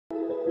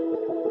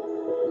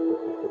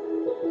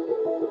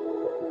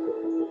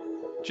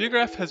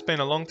Geographe has been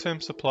a long-term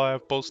supplier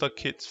of ball stud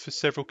kits for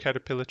several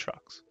Caterpillar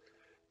trucks.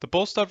 The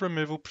ball stud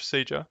removal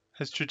procedure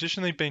has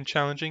traditionally been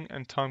challenging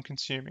and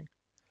time-consuming.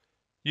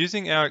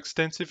 Using our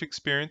extensive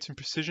experience in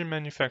precision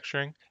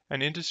manufacturing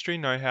and industry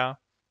know-how,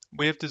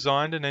 we have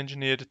designed and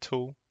engineered a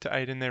tool to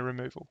aid in their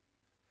removal.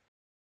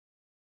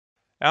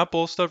 Our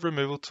ball stud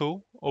removal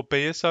tool, or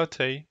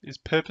BSRT, is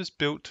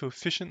purpose-built to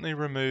efficiently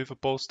remove a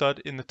ball stud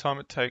in the time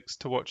it takes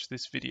to watch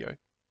this video.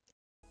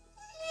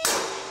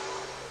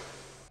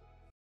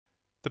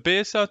 The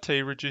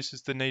BSRT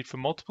reduces the need for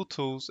multiple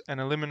tools and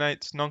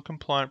eliminates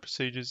non-compliant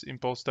procedures in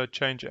ball stud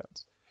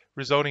changeouts,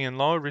 resulting in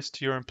lower risk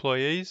to your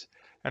employees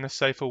and a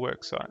safer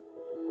worksite.